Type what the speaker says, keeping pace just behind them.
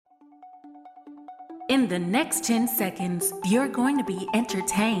In the next 10 seconds, you're going to be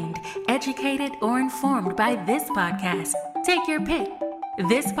entertained, educated, or informed by this podcast. Take your pick.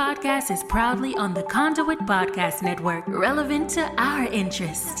 This podcast is proudly on the Conduit Podcast Network, relevant to our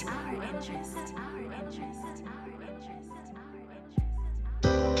interest.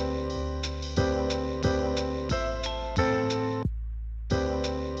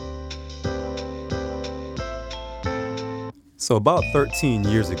 So about 13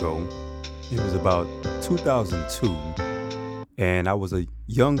 years ago, it was about 2002, and I was a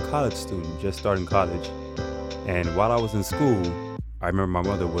young college student, just starting college. And while I was in school, I remember my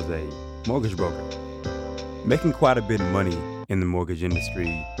mother was a mortgage broker, making quite a bit of money in the mortgage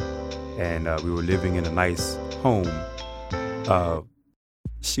industry, and we were living in a nice home.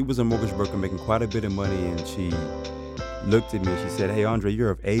 She was a mortgage broker making quite a bit of money, and she looked at me and she said, "Hey, Andre,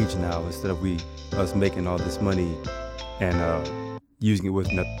 you're of age now. Instead of us making all this money and using it with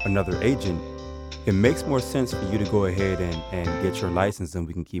another agent, it makes more sense for you to go ahead and get your license, and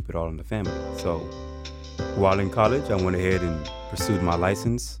we can keep it all in the family." So while in college, I went ahead and pursued my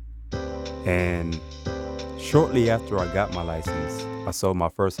license. And shortly after I got my license, I sold my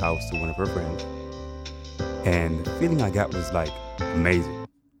first house to one of her friends. And the feeling I got was like amazing.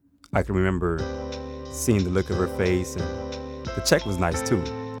 I can remember seeing the look of her face, and the check was nice too.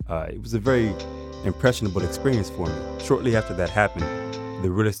 It was a very impressionable experience for me. Shortly after that happened, the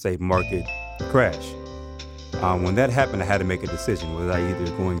real estate market crashed. When that happened, I had to make a decision. Was I either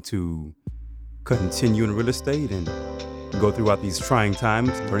going to continue in real estate and go throughout these trying times,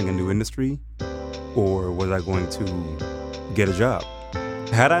 learning a new industry, or was I going to get a job?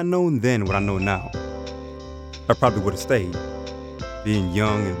 Had I known then what I know now, I probably would have stayed. Being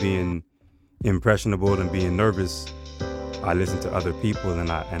young and being impressionable and being nervous, I listened to other people,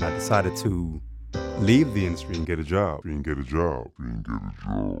 and I decided to leave the industry and get a job.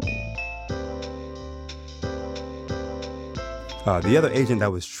 The other agent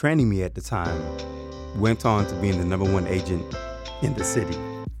that was training me at the time went on to being the #1 agent in the city.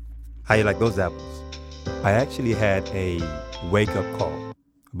 How you like those apples? I actually had a wake-up call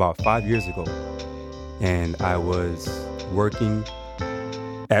about 5 years ago, and I was working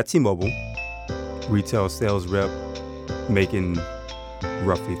at T-Mobile, retail sales rep, making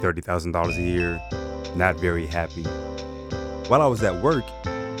roughly $30,000 a year, not very happy. While I was at work,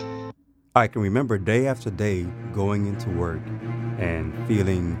 I can remember day after day going into work and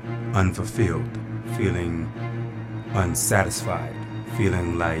feeling unfulfilled, feeling unsatisfied,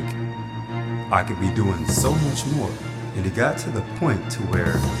 feeling like I could be doing so much more. And it got to the point to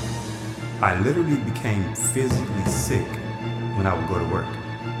where I literally became physically sick when I would go to work.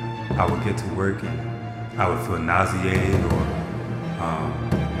 I would get to work and I would feel nauseated, or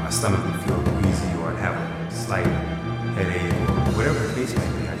my stomach would feel queasy, or I'd have a slight headache, or whatever the case may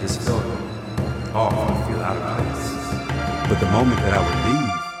be. I just felt off and feel out of place. But the moment that I would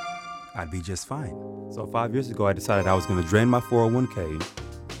leave, I'd be just fine. So 5 years ago, I decided I was going to drain my 401k,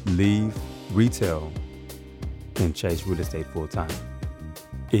 leave retail, and chase real estate full time.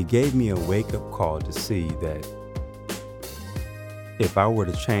 It gave me a wake-up call to see that if I were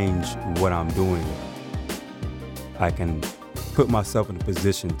to change what I'm doing, I can put myself in a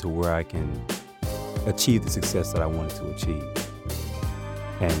position to where I can achieve the success that I wanted to achieve.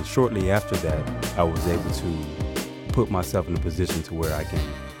 And shortly after that, I was able to put myself in a position to where I can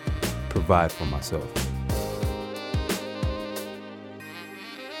provide for myself.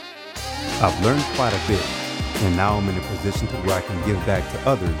 I've learned quite a bit, and now I'm in a position to where I can give back to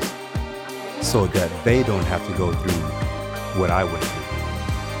others so that they don't have to go through what I went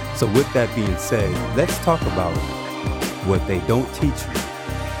through. So with that being said, let's talk about what they don't teach you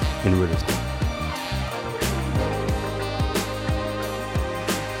in real estate.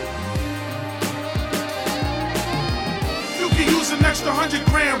 You can use an extra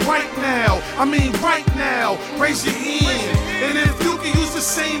 $100,000 right now. I mean right now. Raise your hand. And if you can use the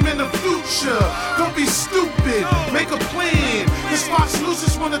same in the future, don't be stupid. Make a plan. This Fox News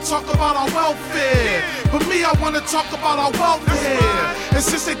just want to talk about our welfare. But me, I want to talk about our welfare. And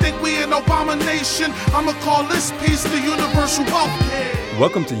since they think we an abomination, I'ma call this piece the Universal Wealthcare.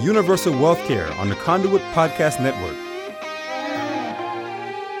 Welcome to Universal Wealthcare on the Conduit Podcast Network.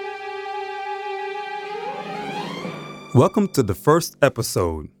 Welcome to the first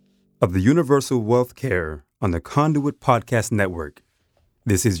episode of the Universal Wealthcare on the Conduit Podcast Network.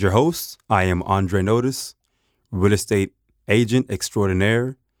 This is your host. I am Andre Notice, real estate agent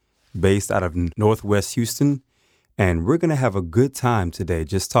extraordinaire based out of Northwest Houston. And we're going to have a good time today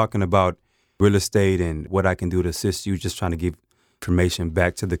just talking about real estate and what I can do to assist you, just trying to give information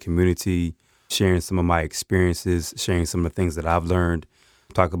back to the community, sharing some of my experiences, sharing some of the things that I've learned,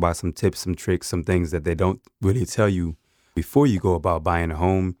 talk about some tips, some tricks, some things that they don't really tell you before you go about buying a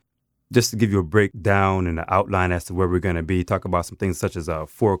home. Just to give you a breakdown and an outline as to where we're going to be, talk about some things such as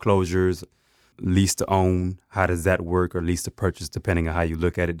foreclosures, lease to own, how does that work, or lease to purchase, depending on how you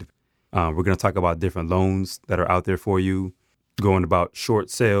look at it. We're going to talk about different loans that are out there for you, going about short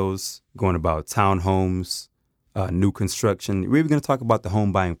sales, going about townhomes, new construction. We're even going to talk about the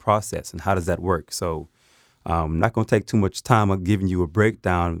home buying process and how does that work. So I'm not going to take too much time of giving you a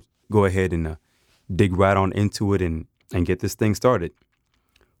breakdown. Go ahead and dig right on into it and get this thing started.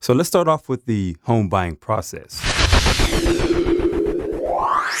 So let's start off with the home buying process.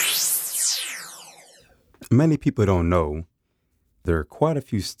 Many people don't know there are quite a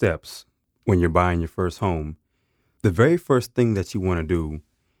few steps when you're buying your first home. The very first thing that you want to do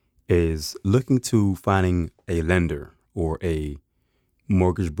is looking to finding a lender or a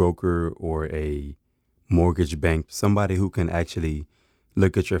mortgage broker or a mortgage bank, somebody who can actually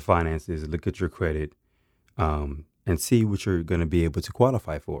look at your finances, look at your credit, and see what you're going to be able to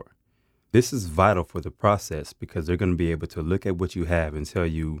qualify for. This is vital for the process because they're going to be able to look at what you have and tell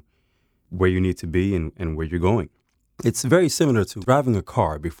you where you need to be and where you're going. It's very similar to driving a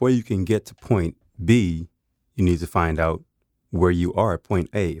car. Before you can get to point B, you need to find out where you are at point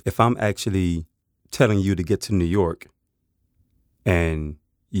A. If I'm actually telling you to get to New York and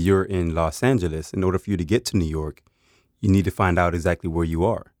you're in Los Angeles, in order for you to get to New York, you need to find out exactly where you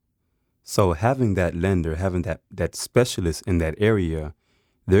are. So having that lender, having that specialist in that area,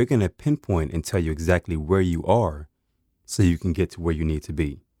 they're going to pinpoint and tell you exactly where you are so you can get to where you need to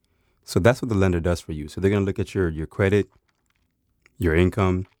be. So that's what the lender does for you. So they're going to look at your credit, your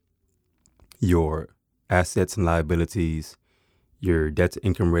income, your assets and liabilities, your debt to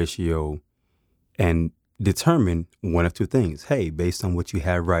income ratio, and determine one of two things. Hey, based on what you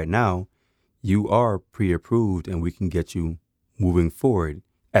have right now, you are pre-approved and we can get you moving forward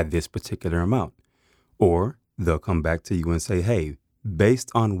at this particular amount. Or they'll come back to you and say, hey,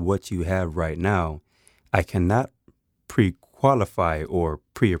 based on what you have right now, I cannot pre-qualify or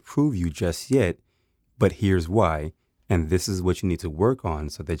pre-approve you just yet, but here's why. And this is what you need to work on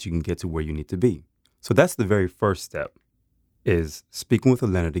so that you can get to where you need to be. So that's the very first step, is speaking with a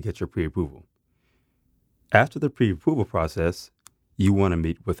lender to get your pre-approval. After the pre-approval process, you want to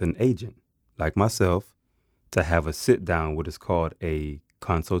meet with an agent like myself to have a sit down, what is called a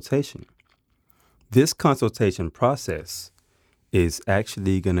consultation. This consultation process is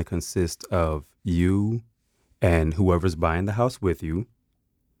actually going to consist of you and whoever's buying the house with you,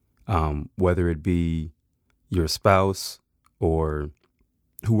 whether it be your spouse or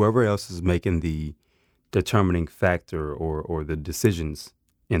whoever else is making the determining factor or the decisions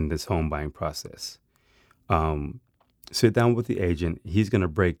in this home buying process. Sit down with the agent. He's going to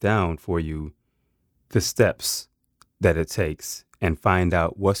break down for you the steps that it takes and find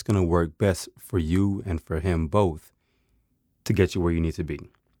out what's going to work best for you and for him both to get you where you need to be.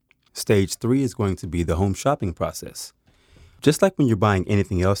 Stage 3 is going to be the home shopping process. Just like when you're buying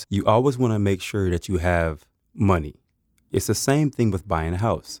anything else, you always want to make sure that you have money. It's the same thing with buying a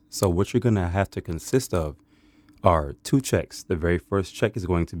house. So what you're going to have to consist of are 2 checks. The very first check is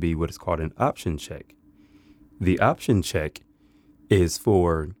going to be what is called an option check. The option check is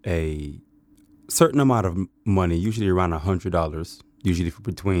for a certain amount of money, usually around $100, usually for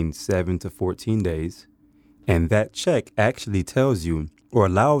between 7 to 14 days. And that check actually tells you or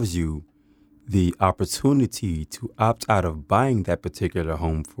allows you the opportunity to opt out of buying that particular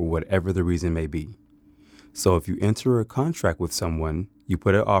home for whatever the reason may be. So if you enter a contract with someone, you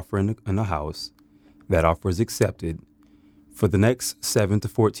put an offer in a house, that offer is accepted. For the next 7 to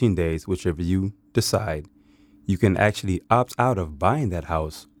 14 days, whichever you decide, you can actually opt out of buying that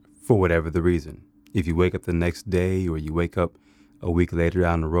house for whatever the reason. If you wake up the next day or you wake up a week later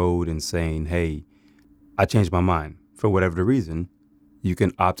down the road and saying, hey, I changed my mind for whatever the reason, you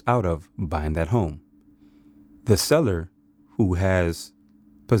can opt out of buying that home. The seller who has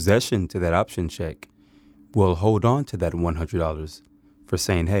possession to that option check will hold on to that $100 for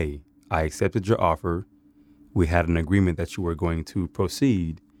saying, hey, I accepted your offer. We had an agreement that you were going to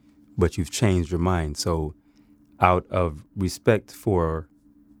proceed, but you've changed your mind. So out of respect for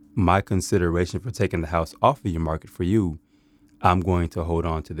my consideration for taking the house off of your market for you, I'm going to hold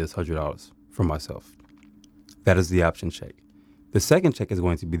on to this $100 for myself. That is the option check. The second check is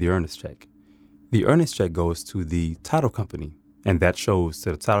going to be the earnest check. The earnest check goes to the title company, and that shows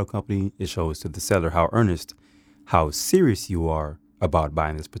to the title company, it shows to the seller how serious you are about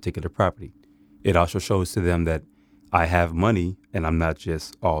buying this particular property. It also shows to them that I have money and I'm not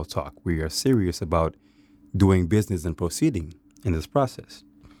just all talk. We are serious about doing business and proceeding in this process.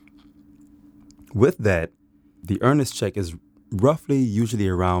 With that, the earnest check is roughly usually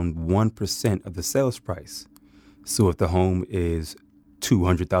around 1% of the sales price. So if the home is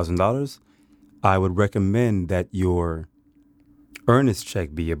 $200,000, I would recommend that your earnest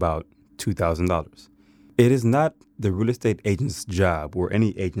check be about $2,000. It is not the real estate agent's job or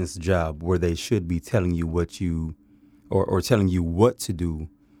any agent's job where they should be telling you what you or telling you what to do,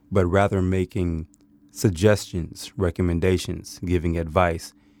 but rather making suggestions, recommendations, giving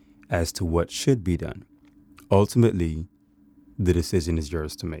advice as to what should be done. Ultimately, the decision is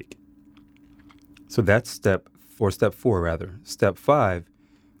yours to make. So that's step 4. Step 5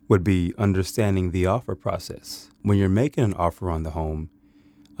 would be understanding the offer process. When you're making an offer on the home,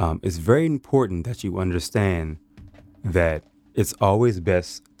 it's very important that you understand that it's always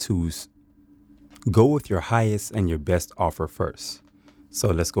best to go with your highest and your best offer first. So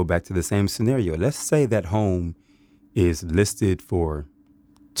let's go back to the same scenario. Let's say that home is listed for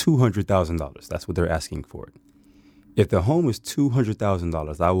 $200,000. That's what they're asking for it. If the home is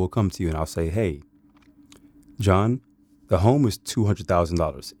 $200,000, I will come to you and I'll say, hey, John, the home is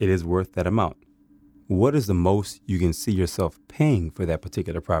 $200,000. It is worth that amount. What is the most you can see yourself paying for that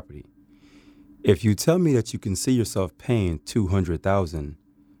particular property? If you tell me that you can see yourself paying $200,000,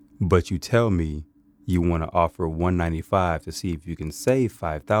 but you tell me you want to offer $195 to see if you can save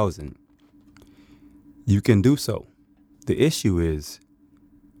 $5,000, you can do so. The issue is,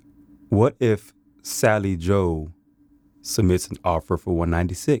 what if Sally Joe submits an offer for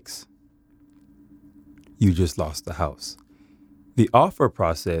 $196? You just lost the house. The offer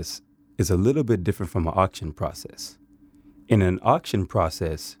process is a little bit different from an auction process. In an auction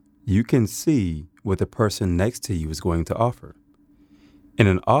process, you can see what the person next to you is going to offer. In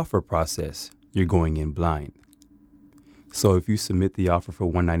an offer process, you're going in blind. So if you submit the offer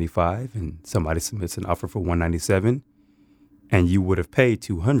for $195 and somebody submits an offer for $197 and you would have paid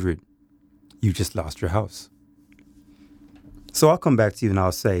 $200, you just lost your house. So I'll come back to you and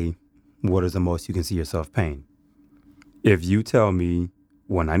I'll say, what is the most you can see yourself paying? If you tell me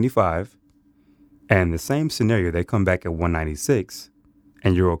 $195 and the same scenario, they come back at $196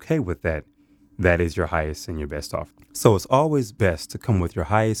 and you're okay with that, that is your highest and your best offer. So it's always best to come with your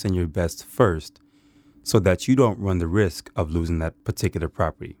highest and your best first so that you don't run the risk of losing that particular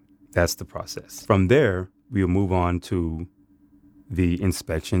property. That's the process. From there, we'll move on to the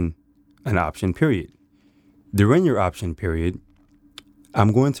inspection and option period. During your option period,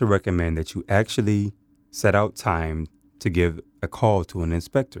 I'm going to recommend that you actually set out time to give a call to an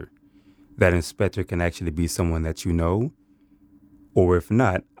inspector. That inspector can actually be someone that you know, or if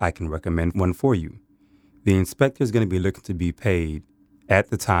not, I can recommend one for you. The inspector is going to be looking to be paid at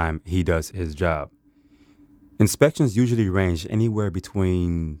the time he does his job. Inspections usually range anywhere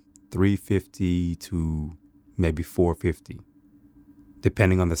between $350 to maybe $450,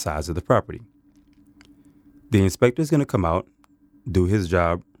 depending on the size of the property. The inspector is going to come out, do his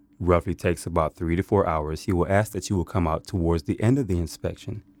job, roughly takes about 3 to 4 hours. He will ask that you will come out towards the end of the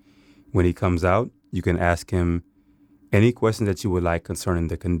inspection. When he comes out, you can ask him any question that you would like concerning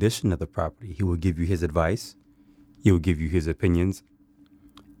the condition of the property. He will give you his advice. He will give you his opinions,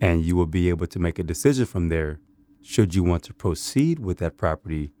 and you will be able to make a decision from there should you want to proceed with that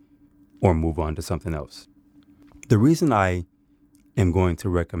property or move on to something else. The reason I am going to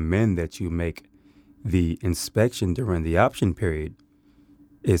recommend that you make the inspection during the option period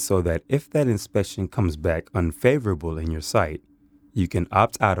is so that if that inspection comes back unfavorable in your sight, you can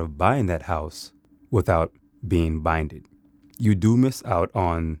opt out of buying that house without being binded. You do miss out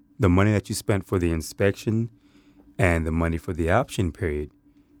on the money that you spent for the inspection and the money for the option period,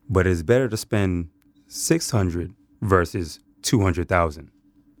 but it's better to spend $600 versus $200,000,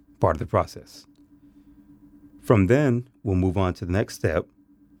 part of the process. From then, we'll move on to the next step,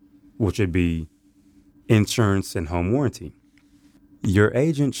 which would be insurance and home warranty. Your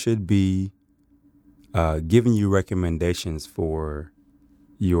agent should be giving you recommendations for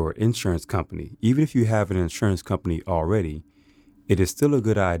your insurance company. Even if you have an insurance company already, it is still a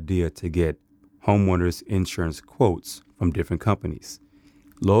good idea to get homeowners insurance quotes from different companies.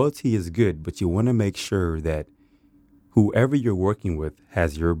 Loyalty is good, but you want to make sure that whoever you're working with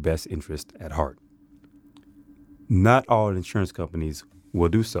has your best interest at heart. Not all insurance companies will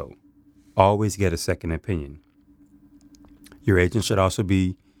do so. Always get a second opinion. Your agent should also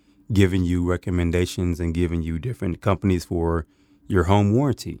be giving you recommendations and giving you different companies for your home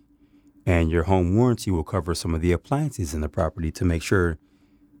warranty. And your home warranty will cover some of the appliances in the property to make sure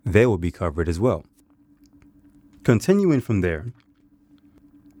they will be covered as well. Continuing from there,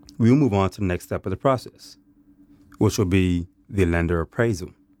 we'll move on to the next step of the process, which will be the lender appraisal.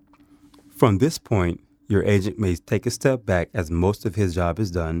 From this point, your agent may take a step back as most of his job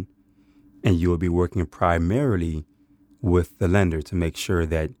is done, and you will be working primarily with the lender to make sure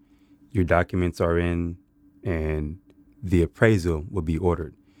that your documents are in and the appraisal will be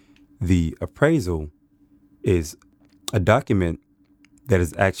ordered. The appraisal is a document that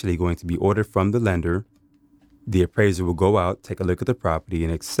is actually going to be ordered from the lender. The appraiser will go out, take a look at the property,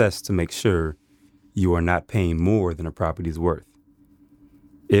 and assess to make sure you are not paying more than a property is worth.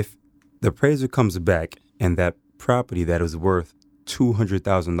 If the appraiser comes back and that property that is worth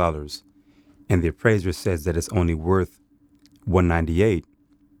 $200,000 and the appraiser says that it's only worth $198,000,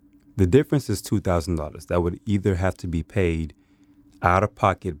 the difference is $2,000 that would either have to be paid out of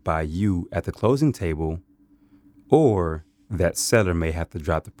pocket by you at the closing table, or that seller may have to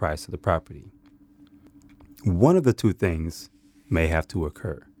drop the price of the property. One of the two things may have to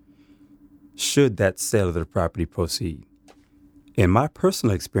occur should that sale of the property proceed. In my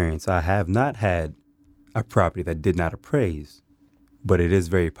personal experience, I have not had a property that did not appraise, but it is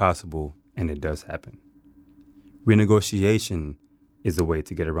very possible and it does happen. Renegotiation is the way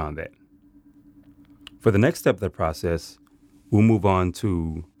to get around that. For the next step of the process, we'll move on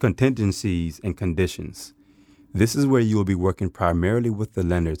to contingencies and conditions. This is where you will be working primarily with the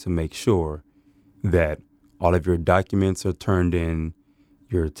lender to make sure that all of your documents are turned in,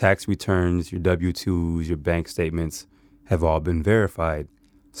 your tax returns, your W-2s, your bank statements have all been verified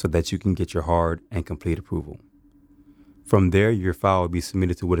so that you can get your hard and complete approval. From there, your file will be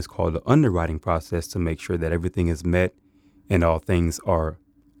submitted to what is called the underwriting process to make sure that everything is met and all things are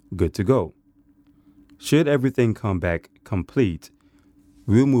good to go. Should everything come back complete,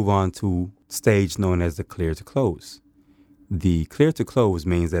 we'll move on to stage known as the clear to close. The clear to close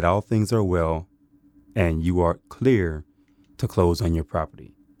means that all things are well and you are clear to close on your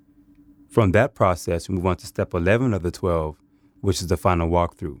property. From that process, we move on to step 11 of the 12, which is the final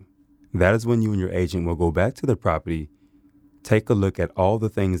walkthrough. That is when you and your agent will go back to the property, take a look at all the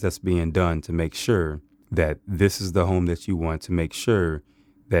things that's being done to make sure that this is the home that you want, to make sure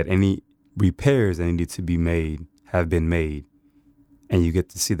that any repairs that need to be made have been made, and you get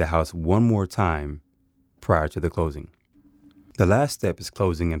to see the house one more time prior to the closing. The last step is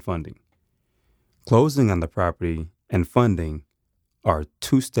closing and funding. Closing on the property and funding are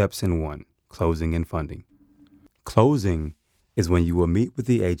two steps in one, closing and funding. Closing is when you will meet with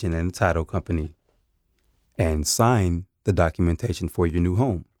the agent and the title company and sign the documentation for your new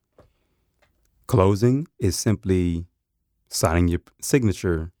home. Closing is simply signing your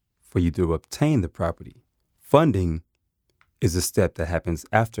signature for you to obtain the property. Funding is a step that happens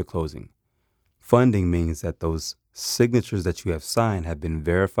after closing. Funding means that those signatures that you have signed have been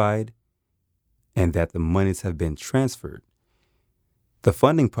verified and that the monies have been transferred. The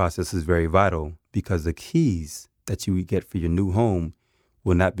funding process is very vital because the keys that you get for your new home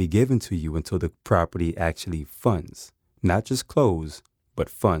will not be given to you until the property actually funds. Not just close, but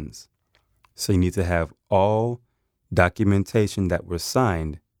funds. So you need to have all documentation that was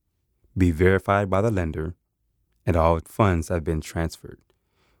signed be verified by the lender and all funds have been transferred.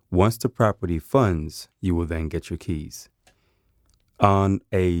 Once the property funds, you will then get your keys. On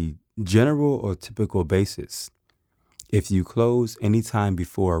a general or typical basis, if you close anytime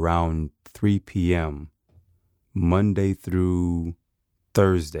before around 3 p.m., Monday through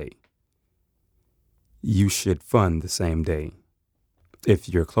Thursday, you should fund the same day. If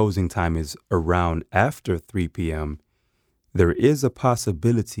your closing time is around after 3 p.m., there is a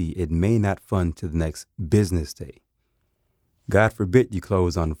possibility it may not fund to the next business day. God forbid you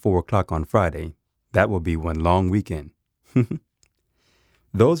close on 4 o'clock on Friday. That will be one long weekend.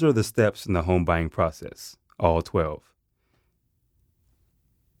 Those are the steps in the home buying process, all 12.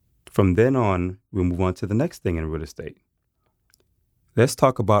 From then on, we'll move on to the next thing in real estate. Let's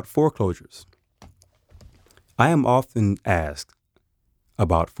talk about foreclosures. I am often asked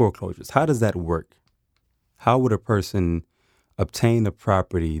about foreclosures. How does that work? How would a person obtain a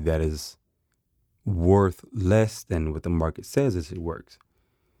property that is worth less than what the market says it works?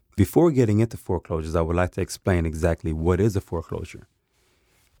 Before getting into foreclosures, I would like to explain exactly what is a foreclosure.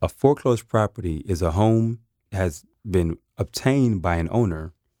 A foreclosed property is a home has been obtained by an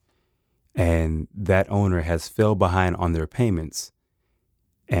owner, and that owner has fell behind on their payments,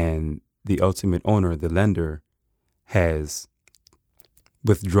 and the ultimate owner, the lender, has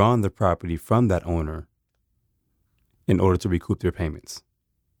withdrawn the property from that owner in order to recoup their payments.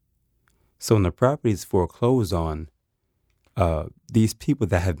 So when the property is foreclosed on, these people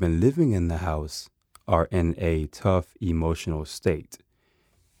that have been living in the house are in a tough emotional state.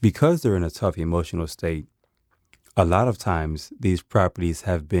 Because they're in a tough emotional state, a lot of times these properties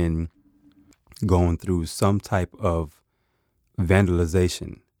have been going through some type of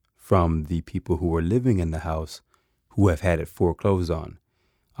vandalization from the people who are living in the house who have had it foreclosed on.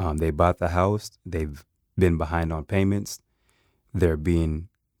 They bought the house, they've been behind on payments, they're being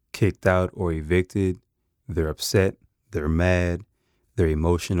kicked out or evicted, they're upset, they're mad, they're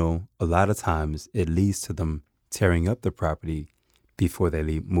emotional. A lot of times it leads to them tearing up the property before they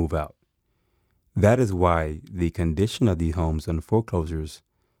move out. That is why the condition of these homes on foreclosures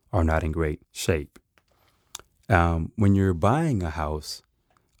are not in great shape. When you're buying a house,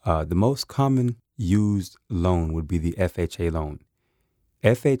 the most common used loan would be the FHA loan.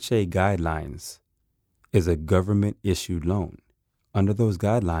 FHA guidelines is a government-issued loan. Under those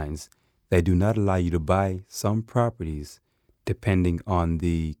guidelines, they do not allow you to buy some properties depending on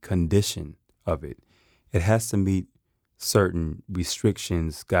the condition of it. It has to meet certain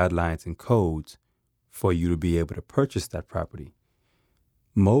restrictions, guidelines, and codes for you to be able to purchase that property.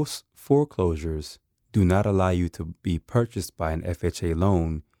 Most foreclosures do not allow you to be purchased by an FHA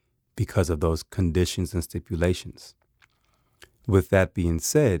loan because of those conditions and stipulations. With that being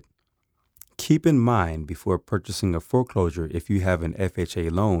said, keep in mind before purchasing a foreclosure if you have an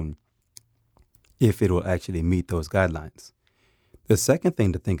FHA loan, if it will actually meet those guidelines. The second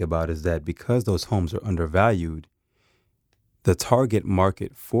thing to think about is that because those homes are undervalued, the target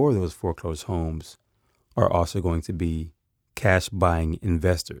market for those foreclosed homes are also going to be cash buying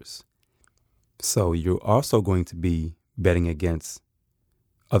investors. So you're also going to be betting against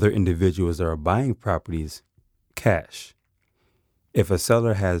other individuals that are buying properties cash. If a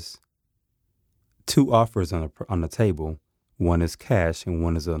seller has two offers on the table, one is cash and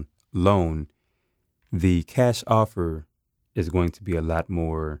one is a loan, the cash offer is going to be a lot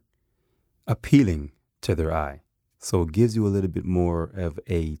more appealing to their eye. So it gives you a little bit more of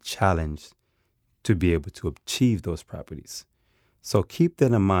a challenge to be able to achieve those properties. So keep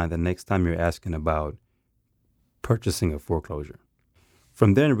that in mind the next time you're asking about purchasing a foreclosure.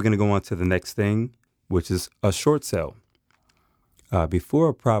 From there, we're going to go on to the next thing, which is a short sale. Before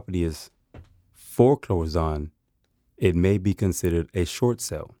a property is foreclosed on, it may be considered a short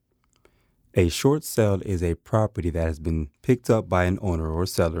sale. A short sale is a property that has been picked up by an owner or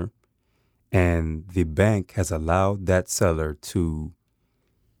seller, and the bank has allowed that seller to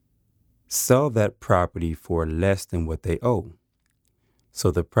sell that property for less than what they owe.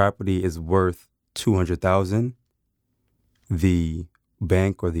 So the property is worth $200,000. The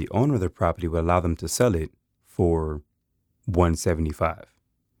bank or the owner of the property will allow them to sell it for $175,000.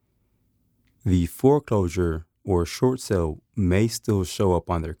 The foreclosure or short sale may still show up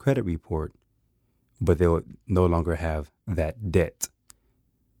on their credit report, but they will no longer have that debt.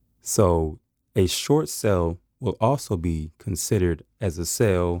 So a short sale will also be considered as a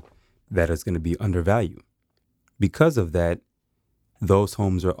sale that is going to be undervalued. Because of that, those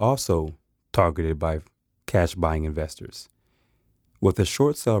homes are also targeted by cash buying investors. With a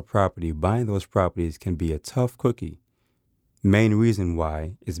short sale property, buying those properties can be a tough cookie. Main reason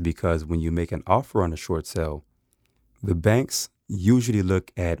why is because when you make an offer on a short sale, the banks usually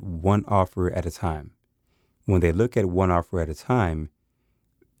look at one offer at a time. When they look at one offer at a time,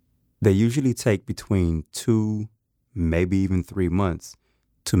 they usually take between 2, maybe even 3 months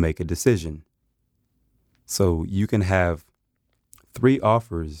to make a decision. So you can have 3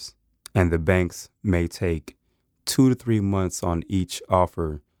 offers and the banks may take 2 to 3 months on each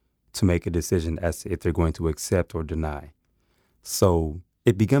offer to make a decision as to if they're going to accept or deny. So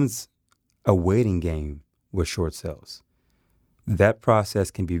it becomes a waiting game with short sales. That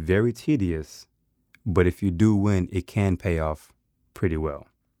process can be very tedious, but if you do win, it can pay off pretty well.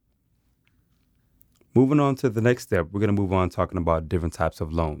 Moving on to the next step, we're going to move on talking about different types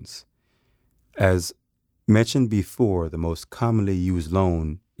of loans. As mentioned before, the most commonly used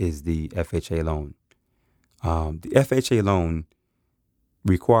loan is the FHA loan. The FHA loan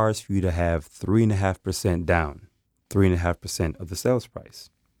requires for you to have 3.5% down, 3.5% of the sales price.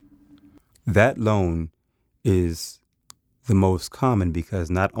 That loan is the most common because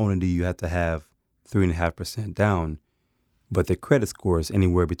not only do you have to have 3.5% down, but the credit score is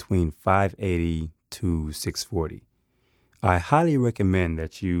anywhere between 580 to 640. I highly recommend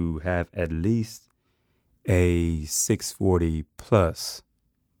that you have at least a 640 plus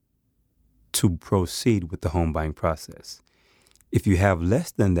to proceed with the home buying process. If you have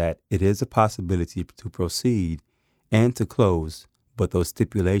less than that, it is a possibility to proceed and to close, but those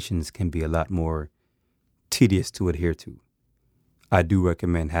stipulations can be a lot more tedious to adhere to. I do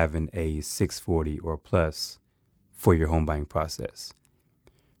recommend having a 640 or plus for your home buying process.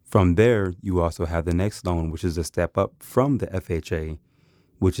 From there, you also have the next loan, which is a step up from the FHA,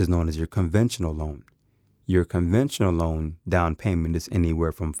 which is known as your conventional loan. Your conventional loan down payment is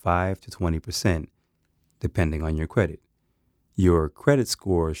anywhere from 5 to 20%, depending on your credit. Your credit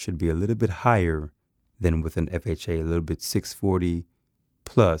score should be a little bit higher than with an FHA, a little bit 640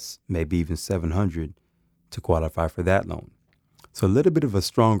 plus, maybe even 700, to qualify for that loan. So a little bit of a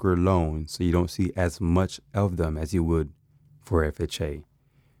stronger loan, so you don't see as much of them as you would for FHA.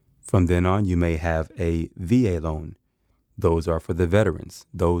 From then on, you may have a VA loan. Those are for the veterans.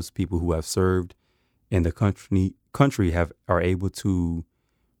 Those people who have served in the country are able to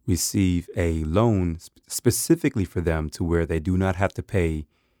receive a loan specifically for them to where they do not have to pay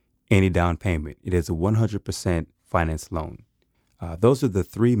any down payment. It is a 100% finance loan. Those are the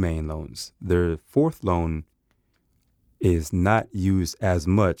three main loans. The fourth loan is not used as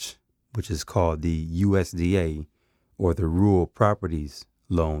much, which is called the USDA, or the Rural Properties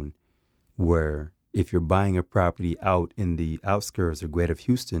Loan, where if you're buying a property out in the outskirts or Greater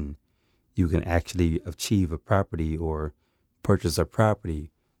Houston, you can actually achieve a property or purchase a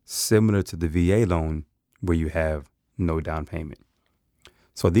property similar to the VA loan where you have no down payment.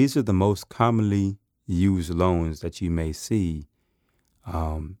 So these are the most commonly used loans that you may see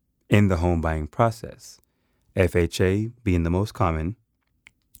in the home buying process. FHA being the most common,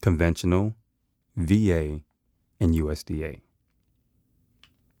 conventional, VA, and USDA.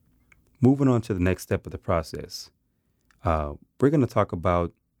 Moving on to the next step of the process, we're going to talk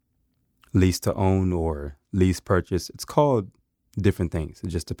about lease to own or lease purchase. It's called different things. It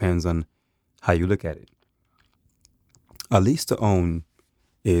just depends on how you look at it. A lease to own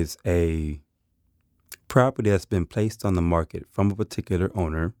is a property that's been placed on the market from a particular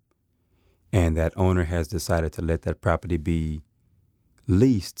owner, and that owner has decided to let that property be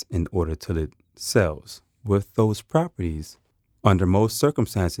leased in order till it sells. With those properties, under most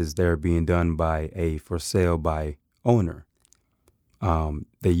circumstances, they're being done by a for sale by owner.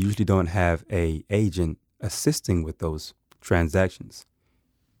 They usually don't have an agent assisting with those transactions.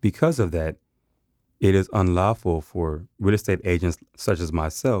 Because of that, it is unlawful for real estate agents such as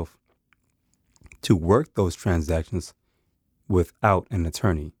myself to work those transactions without an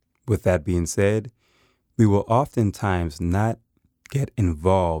attorney. With that being said, we will oftentimes not get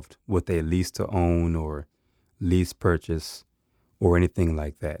involved with a lease to own or lease purchase or anything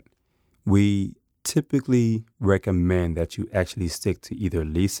like that. We typically recommend that you actually stick to either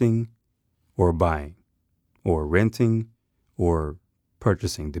leasing or buying or renting or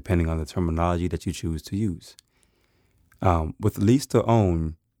purchasing, depending on the terminology that you choose to use. With lease to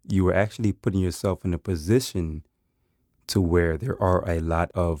own, you are actually putting yourself in a position to where there are a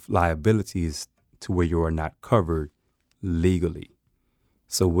lot of liabilities to where you are not covered legally.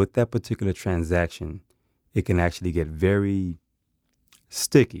 So with that particular transaction, it can actually get very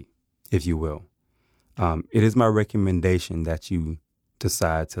sticky, if you will. It is my recommendation that you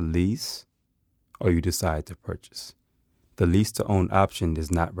decide to lease or you decide to purchase. The lease to own option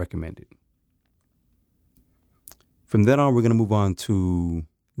is not recommended. From then on, we're going to move on to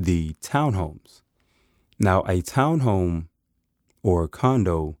the townhomes. Now, a townhome or a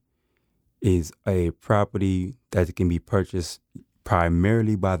condo is a property that can be purchased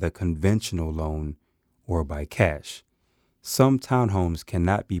primarily by the conventional loan or by cash. Some townhomes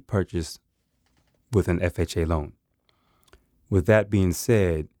cannot be purchased with an FHA loan. With that being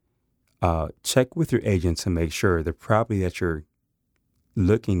said, check with your agent to make sure the property that you're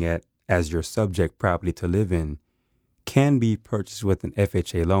looking at as your subject property to live in can be purchased with an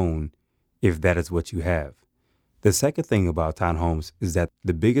FHA loan if that is what you have. The second thing about townhomes is that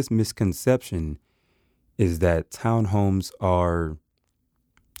the biggest misconception is that townhomes are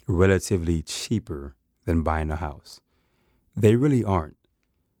relatively cheaper than buying a house. They really aren't.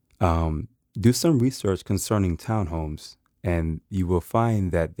 Do some research concerning townhomes, and you will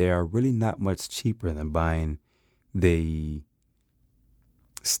find that they are really not much cheaper than buying the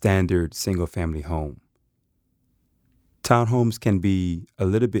standard single-family home. Townhomes can be a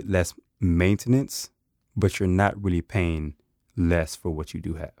little bit less maintenance, but you're not really paying less for what you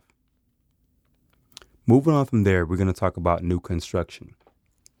do have. Moving on from there, we're going to talk about new construction.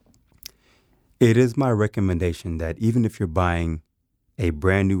 It is my recommendation that even if you're buying a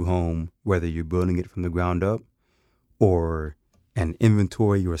brand new home, whether you're building it from the ground up or an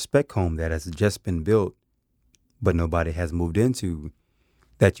inventory or spec home that has just been built but nobody has moved into,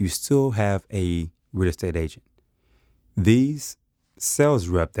 that you still have a real estate agent. These sales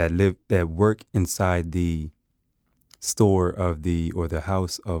rep that work inside the store of the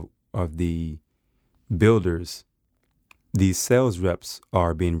house of the builders, these sales reps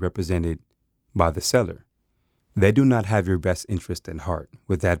are being represented by the seller. They do not have your best interest at heart.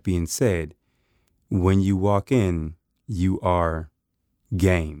 With that being said, when you walk in, you are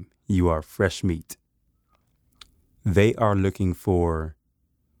game. You are fresh meat. They are looking for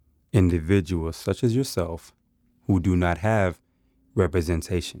individuals such as yourself who do not have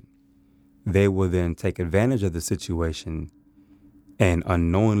representation. They will then take advantage of the situation, and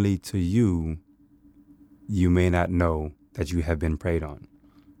unknowingly to you, you may not know that you have been preyed on.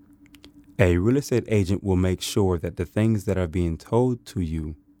 A real estate agent will make sure that the things that are being told to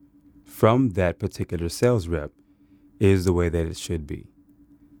you from that particular sales rep is the way that it should be.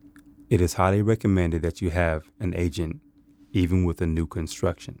 It is highly recommended that you have an agent, even with a new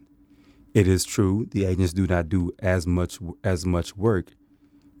construction. It is true, the agents do not do as much work,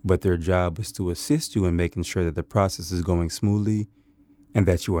 but their job is to assist you in making sure that the process is going smoothly and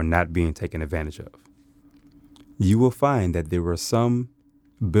that you are not being taken advantage of. You will find that there are some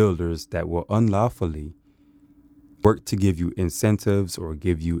builders that will unlawfully work to give you incentives or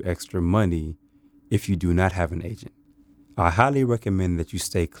give you extra money if you do not have an agent. I highly recommend that you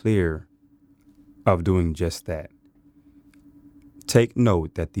stay clear of doing just that. Take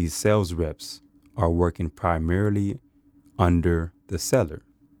note that these sales reps are working primarily under the seller.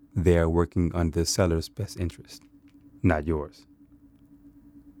 They are working under the seller's best interest, not yours.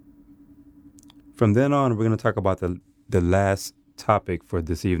 From then on, we're going to talk about the last topic for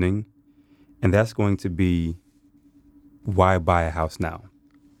this evening, and that's going to be why buy a house now?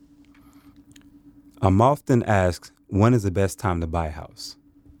 I'm often asked, when is the best time to buy a house?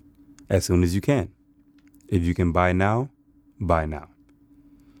 As soon as you can. If you can buy now, buy now.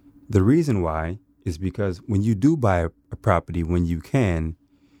 The reason why is because when you do buy a property when you can,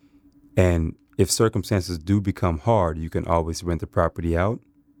 and if circumstances do become hard, you can always rent the property out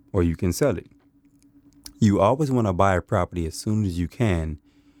or you can sell it. You always want to buy a property as soon as you can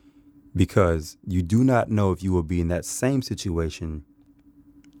because you do not know if you will be in that same situation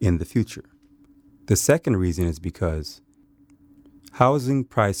in the future. The second reason is because housing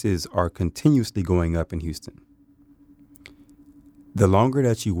prices are continuously going up in Houston. The longer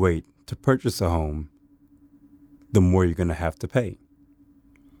that you wait to purchase a home, the more you're going to have to pay.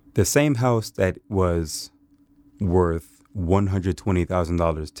 The same house that was worth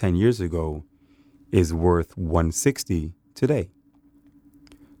 $120,000 10 years ago is worth $160,000 today.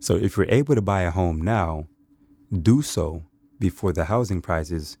 So if you're able to buy a home now, do so before the housing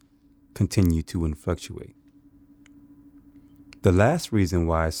prices continue to fluctuate. The last reason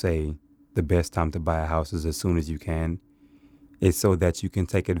why I say the best time to buy a house is as soon as you can is so that you can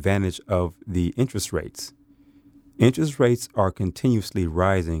take advantage of the interest rates. Interest rates are continuously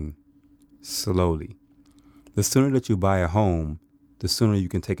rising slowly. The sooner that you buy a home, the sooner you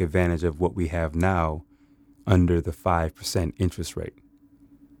can take advantage of what we have now under the 5% interest rate.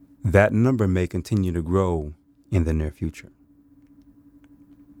 That number may continue to grow in the near future.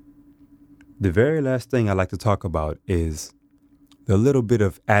 The very last thing I'd like to talk about is the little bit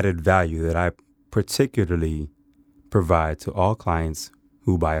of added value that I particularly provide to all clients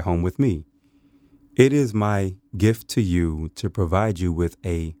who buy a home with me. It is my gift to you to provide you with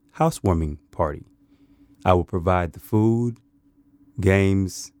a housewarming party. I will provide the food,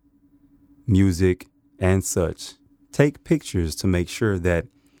 games, music, and such. Take pictures to make sure that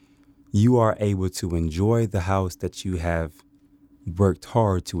you are able to enjoy the house that you have worked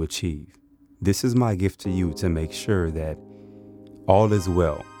hard to achieve. This is my gift to you to make sure that all is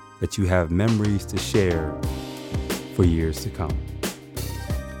well, that you have memories to share for years to come.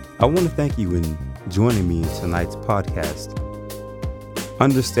 I want to thank you in joining me in tonight's podcast,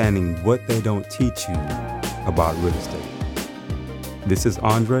 understanding what they don't teach you about real estate. This is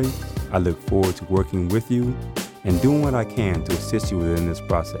Andre. I look forward to working with you and doing what I can to assist you within this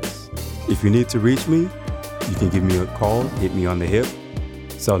process. If you need to reach me, you can give me a call, hit me on the hip.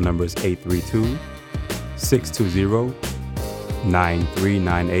 Cell number is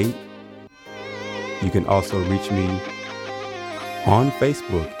 832-620-9398. You can also reach me on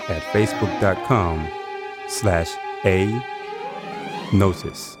Facebook at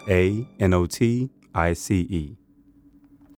facebook.com/anotice, ANOTICE.